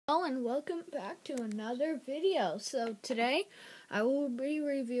Hello and welcome back to another video. So today I will be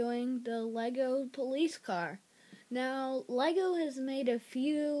reviewing the Lego police car. Now Lego has made a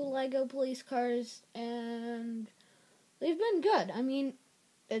few Lego police cars and they've been good.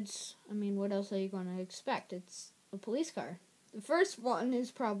 What else are you going to expect? It's a police car. The first one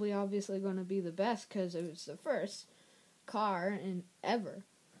is probably obviously going to be the best because it was the first car in ever.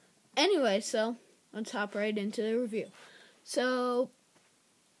 Anyway, so let's hop right into the review. So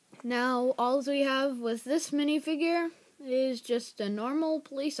now, all we have with this minifigure is just a normal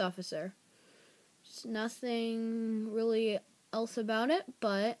police officer. Just nothing really else about it,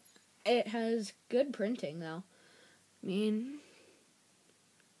 but it has good printing, though.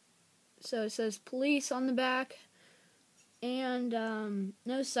 So it says police on the back, and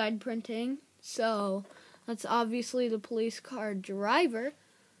no side printing. So that's obviously the police car driver.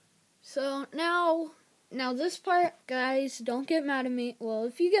 So now this part, guys, don't get mad at me. Well,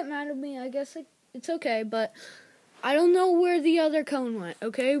 if you get mad at me, I guess it's okay, but I don't know where the other cone went,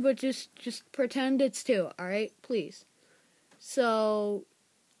 okay? But just pretend it's two, alright? Please. So,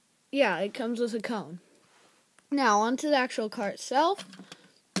 yeah, it comes with a cone. Now, onto the actual car itself.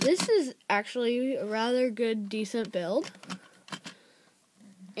 This is actually a rather good, decent build.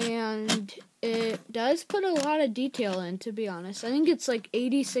 And it does put a lot of detail in, to be honest. I think it's like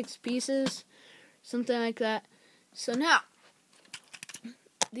 86 pieces. Something like that. So now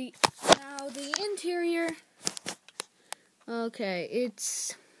the interior. Okay,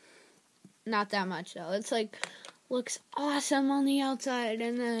 it's not that much though. It's like looks awesome on the outside,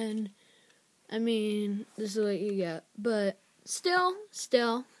 and then this is what you get. But still,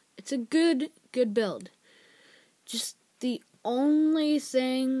 it's a good build. Just the only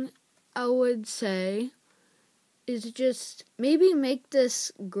thing I would say is just maybe make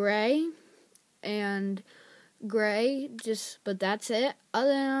this gray. And gray, but that's it.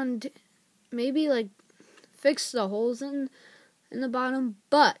 Other than maybe like fix the holes in the bottom.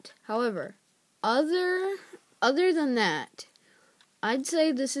 But however, other than that, I'd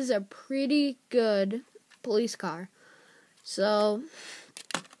say this is a pretty good police car. So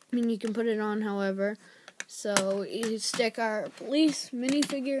you can put it on however. So you stick our police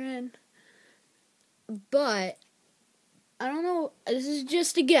minifigure in. But I don't know, this is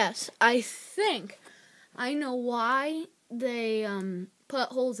just a guess. I think I know why they put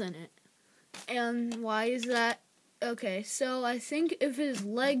holes in it. And why is that? Okay, so I think if his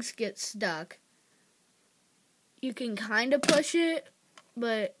legs get stuck, you can kind of push it,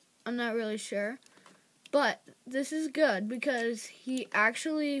 but I'm not really sure. But this is good because he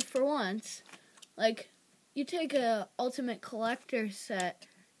actually, for once, like, you take a Ultimate Collector set,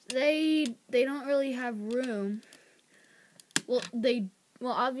 they don't really have room. Well,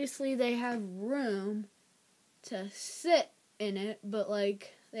 obviously they have room to sit in it, but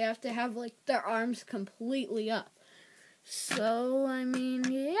like they have to have like their arms completely up. So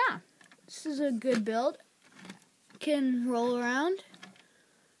yeah, this is a good build. Can roll around,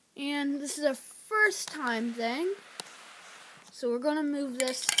 and this is a first time thing. So we're gonna move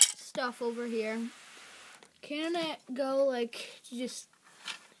this stuff over here. Can it go like just?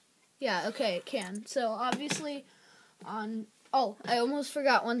 Yeah, okay, it can. So obviously Oh, I almost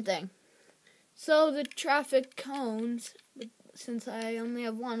forgot one thing. So the traffic cones, since I only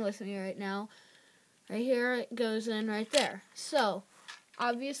have one with me right now, right here it goes in right there. So,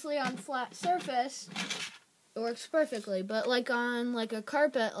 obviously on flat surface, it works perfectly. But like on like a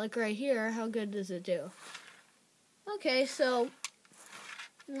carpet, like right here, how good does it do? Okay, so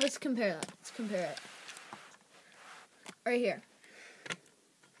let's compare that. Let's compare it. Right here.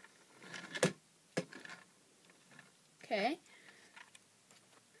 Okay.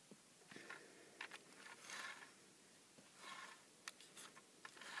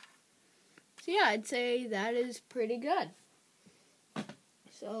 So yeah, I'd say that is pretty good.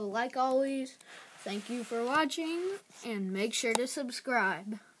 So like always, thank you for watching, and make sure to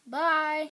subscribe. Bye!